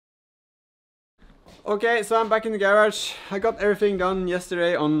Okay, so I'm back in the garage. I got everything done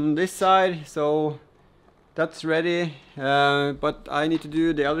yesterday on this side, so that's ready, but I need to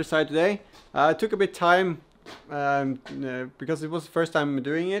do the other side today. It took a bit time because it was the first time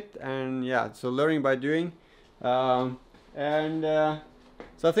doing it, and yeah, so learning by doing. So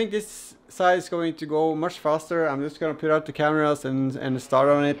I think this side is going to go much faster. I'm just going to put out the cameras and start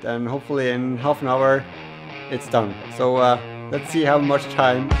on it, and hopefully in half an hour it's done. So let's see how much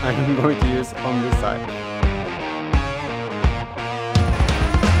time I'm going to use on this side.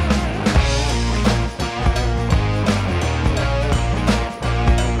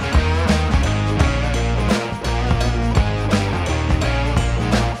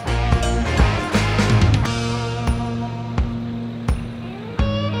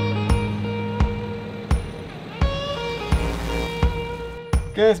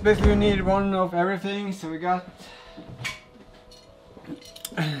 Okay, so basically we need one of everything. So we got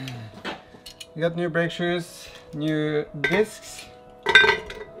new brake shoes, new discs.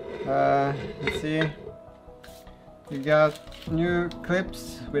 Let's see. We got new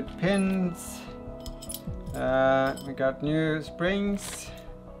clips with pins. We got new springs,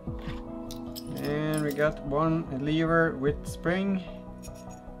 and we got one lever with spring,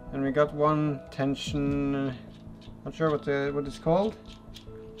 and we got one tension. Not sure what it's called.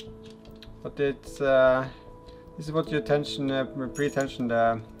 But it's this is what you tension, pre-tension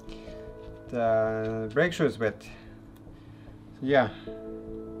the brake shoes with. So yeah,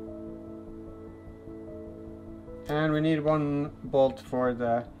 and we need one bolt for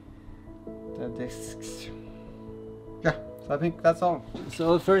the discs. Yeah, so I think that's all.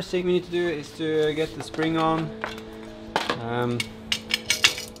 So the first thing we need to do is to get the spring on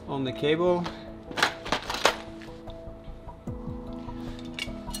the cable.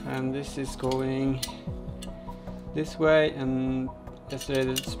 And this is going this way, and yesterday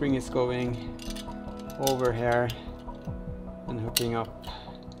the spring is going over here and hooking up.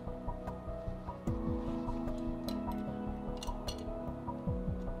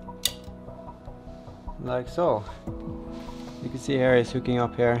 Like so. You can see here it's hooking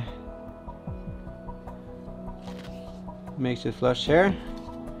up here. Makes it flush here.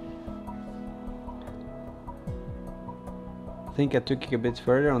 I think I took it a bit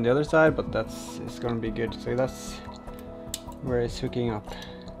further on the other side, but it's gonna be good. So that's where it's hooking up.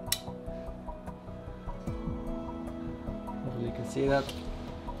 Hopefully you can see that.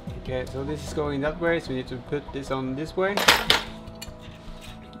 Okay, so this is going that way, so we need to put this on this way.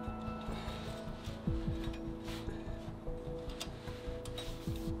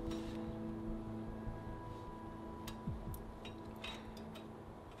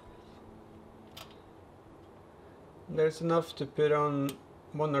 There's enough to put on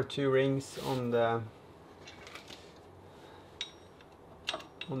 1 or 2 rings on the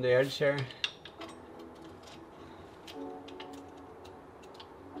edge here.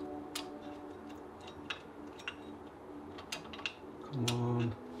 Come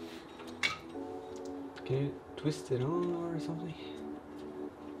on. Can you twist it on or something?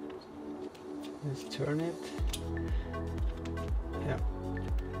 Let's turn it. Yeah.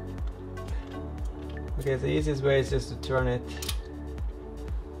 Okay, the easiest way is just to turn it.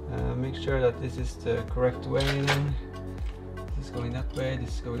 Make sure that this is the correct way then. This is going that way,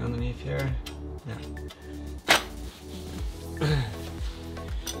 this is going underneath here. Yeah.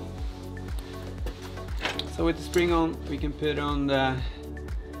 So with the spring on, we can put on the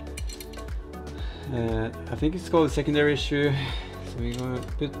I think it's called a secondary shoe. So we're going to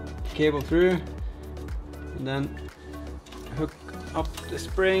put the cable through and then hook up the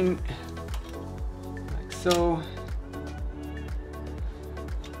spring. So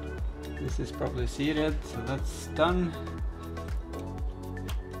this is probably seated, so that's done.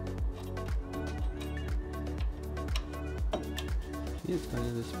 It's kind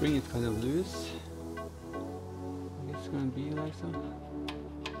of, the spring is kind of loose. I guess it's going to be like so.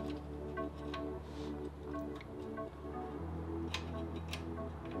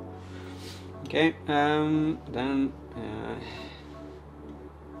 Okay, then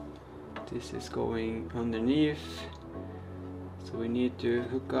this is going underneath, so we need to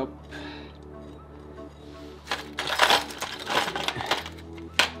hook up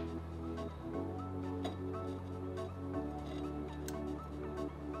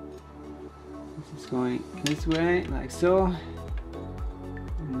this is going this way like so,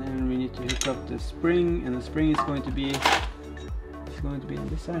 and then we need to hook up the spring, and the spring is going to be on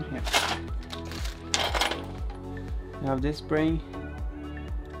this side here. You have this spring,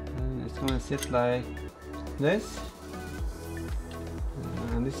 and it's going to sit like this,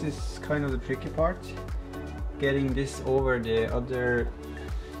 and this is kind of the tricky part, getting this over the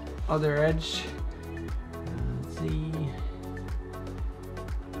other edge see.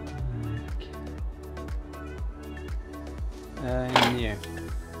 In here.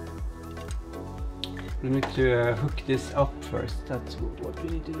 We need to hook this up first. That's what we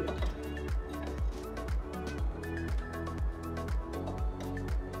need to do.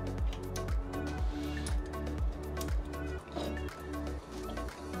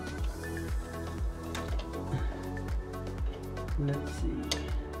 Let's see.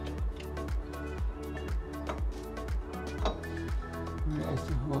 Where is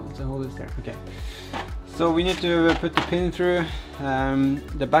the hole? The hole is there. Okay. So we need to put the pin through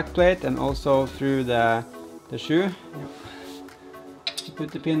the back plate and also through the shoe. Yep.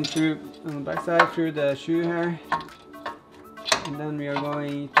 Put the pin through on the back side through the shoe here, and then we are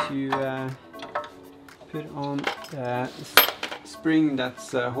going to put on the spring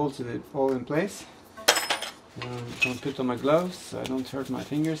that's holds it all in place. I'm going to put on my gloves so I don't hurt my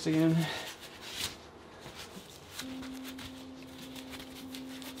fingers again.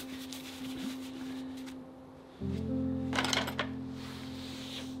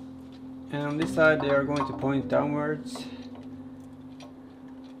 And on this side they are going to point downwards. So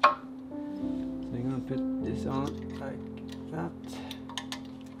I'm going to put this on like that.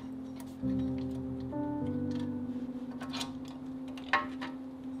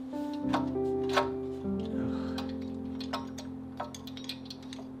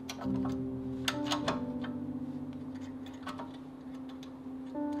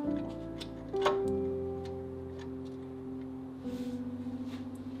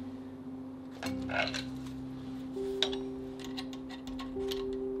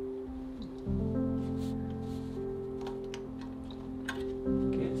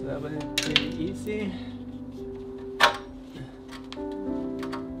 Okay, so that was pretty easy.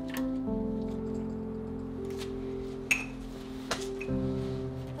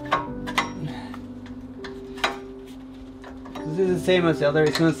 This is the same as the other.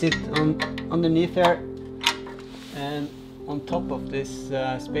 It's going to sit underneath there and on top of this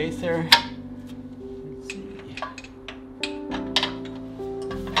spacer. Let's see.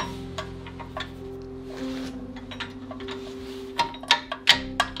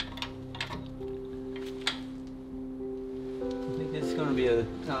 I think this is going to be a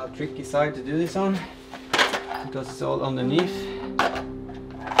tricky side to do this on because it's all underneath.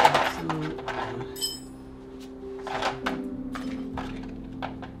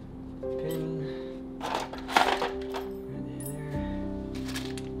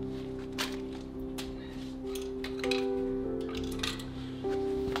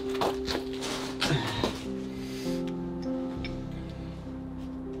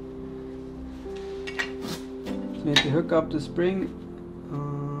 Need to hook up the spring.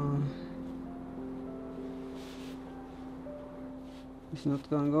 It's not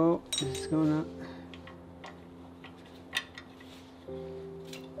gonna go. It's gonna.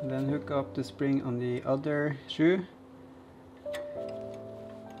 And then hook up the spring on the other shoe.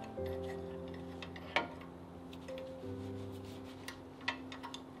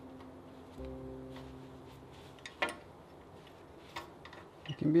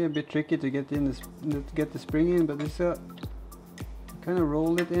 It can be a bit tricky to get in get the spring in, but this kind of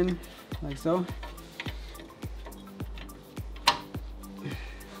roll it in like so.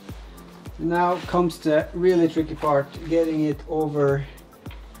 Now comes the really tricky part, getting it over,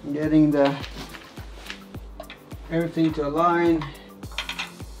 getting everything to align,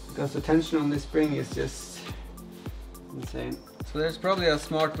 because the tension on this spring is just insane. So there's probably a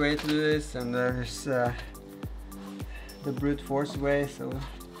smart way to do this, and there's the brute force way, so let's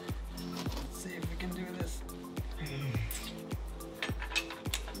see if we can do this.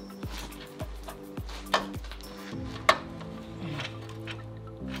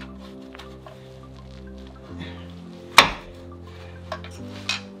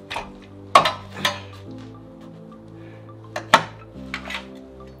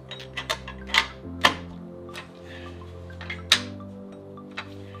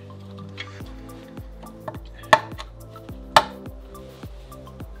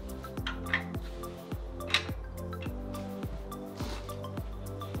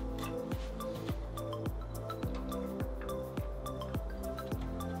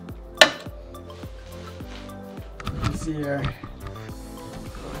 See here.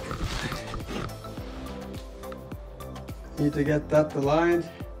 Need to get that aligned.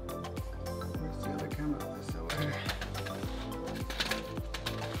 Where's the other camera? It's over here.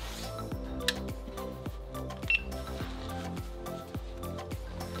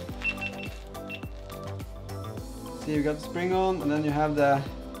 See, you got the spring on, and then you have the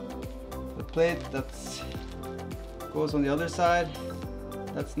plate that goes on the other side.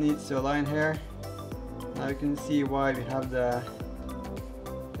 That needs to align here. Now you can see why we have the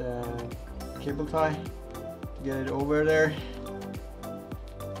cable tie to get it over there.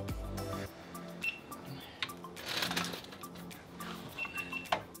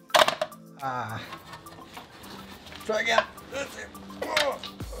 Try again. That's it.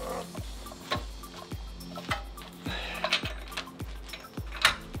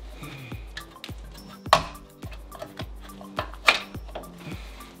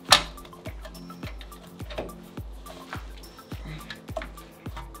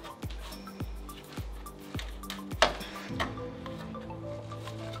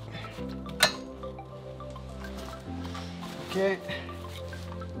 Okay.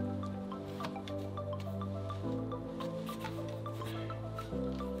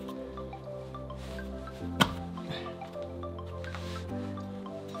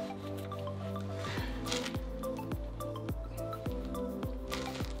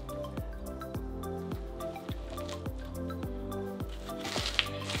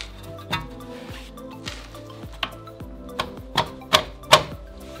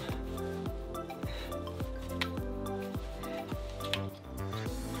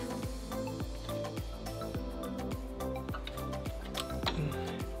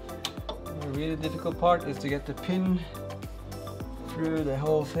 The really difficult part is to get the pin through the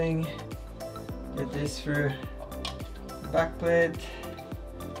whole thing. Get this through the back plate,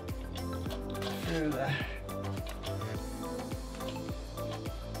 through the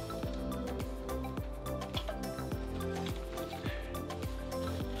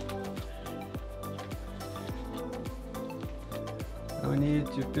we need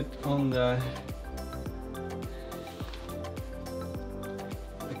to put on the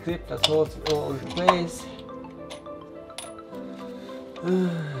clip that holds it all in place.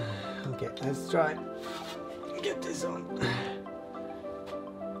 Okay, let's try get this on.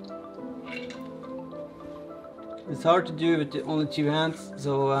 It's hard to do with only two hands,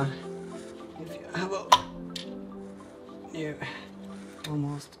 so if you have a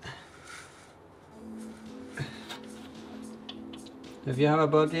almost. If you have a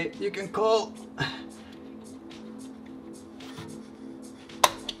buddy, you can call.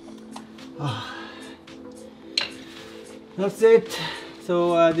 That's it.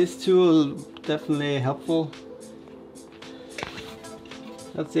 So this tool definitely helpful.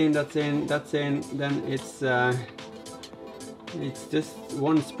 That's in. Then it's just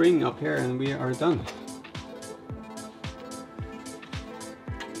one spring up here, and we are done.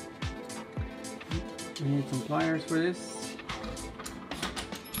 We need some pliers for this.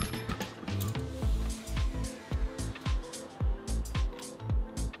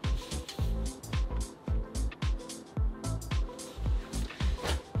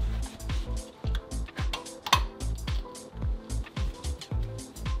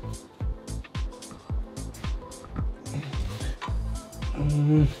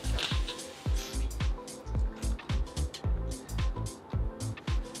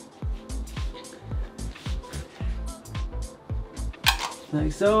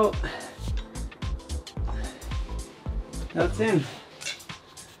 Like so. That's in.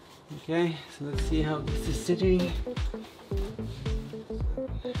 Okay, so let's see how this is sitting.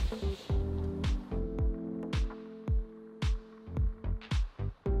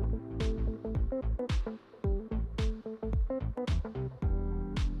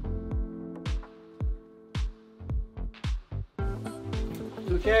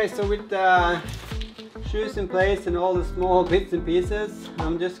 Okay, so with the shoes in place and all the small bits and pieces,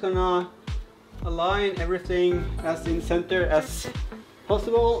 I'm just gonna align everything as in center as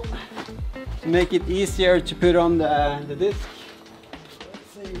possible to make it easier to put on the disc.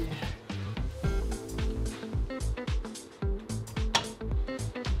 Let's see.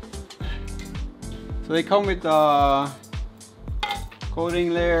 So they come with a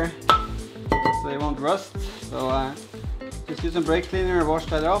coating layer so they won't rust. So just use some brake cleaner and wash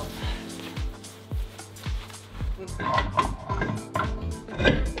that off.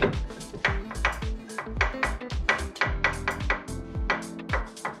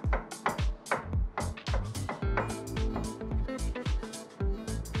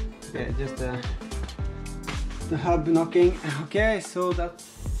 Okay, just the hub knocking. Okay, so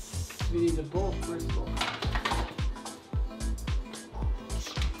that's, we need the bolt first of all.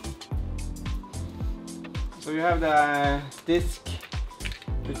 So you have the disc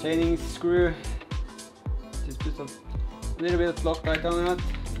retaining screw. Just put a little bit of Loctite on it.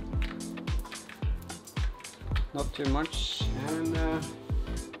 Not too much. And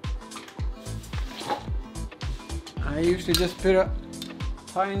I usually just put a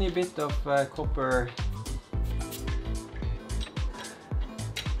tiny bit of copper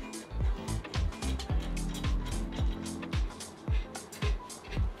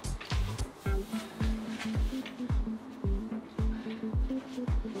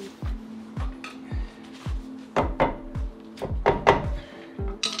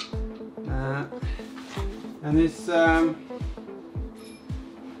and it's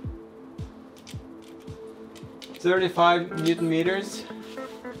 35 Newton meters.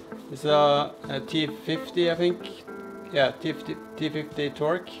 It's a T50, I think. Yeah, T50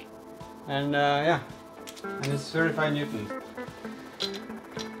 torque, and yeah, and it's 35 Newton.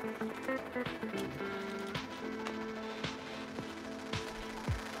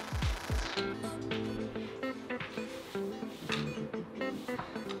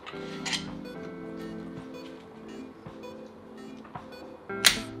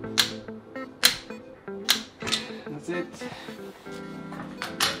 That's it.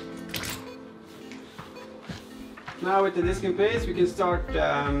 Now with the disc in place, we can start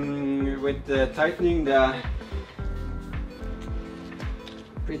with tightening the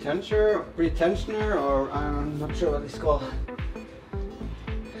pretensioner, or I'm not sure what it's called.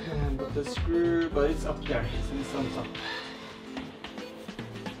 But the screw, but it's up there, so it's on top.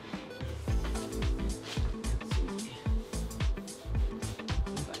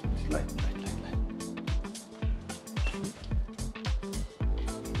 Light.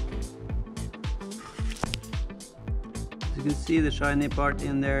 You can see the shiny part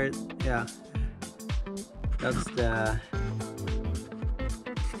in there. Yeah, that's the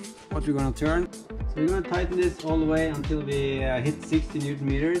what we're gonna turn. So we're gonna tighten this all the way until we hit 60 Newton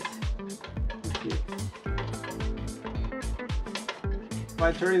meters.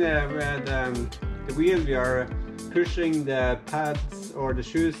 By turning the wheel, we are pushing the pads or the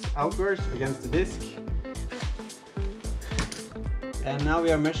shoes outwards against the disc. And now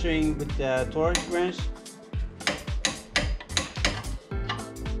we are measuring with the torque wrench.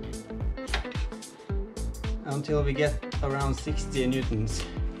 Until we get around 60 newtons.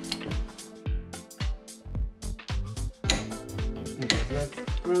 Okay, so that's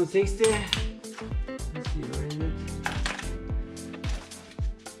around 60. Let's see, where is it?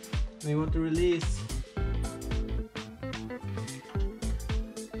 We want to release.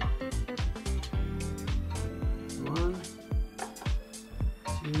 One,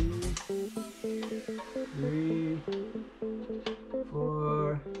 two, three,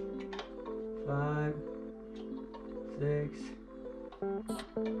 4, 5, 6,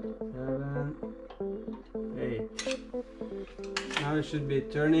 7, 8. Now it should be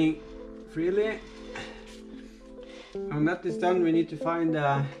turning freely. When that is done, we need to find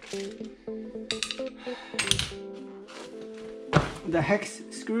the hex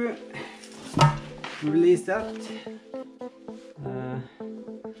screw. Release that.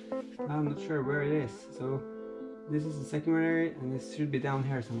 I'm not sure where it is. So this is the secondary, and this should be down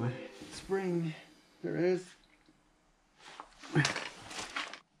here somewhere. Spring. There it is.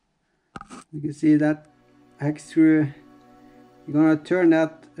 You can see that hex screw. You're gonna turn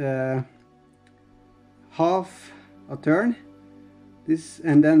that half a turn. This,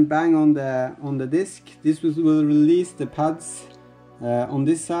 and then bang on the disc. This will release the pads on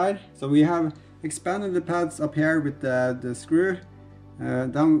this side. So we have expanded the pads up here with the screw.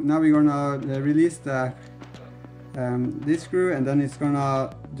 Now we're gonna release the this screw, and then it's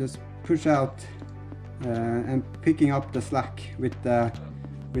gonna just push out and picking up the slack with the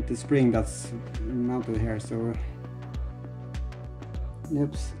spring that's mounted here. So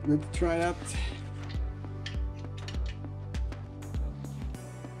let's try that.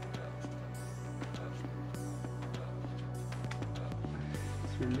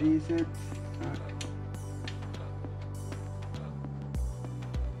 Let's release it.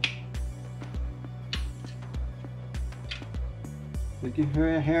 You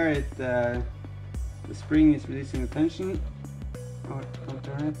can hear it. The spring is releasing the tension. Oh, don't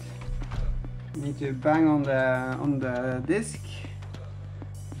turn it. You need to bang on the disc.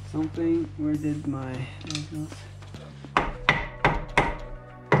 Something. Where did my?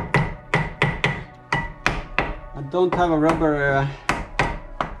 I don't have a rubber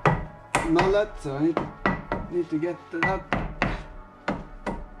mallet, so I need to get that.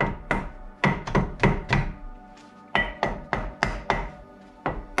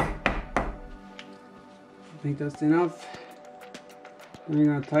 I think that's enough. And we're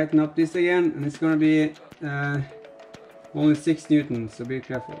going to tighten up this again, and it's going to be only 6 newtons, so be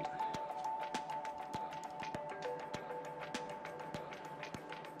careful.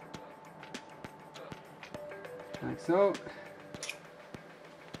 Like so.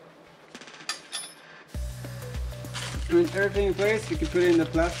 With everything in place, you can put in the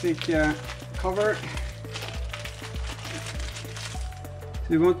plastic cover.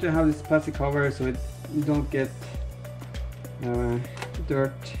 So you want to have this plastic cover so you don't get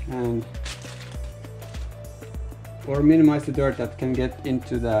dirt or minimize the dirt that can get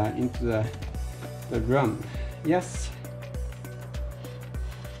into the drum. Yes.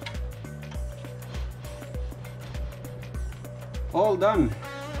 all done.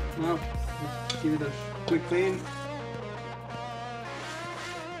 Now let's give it a quick clean.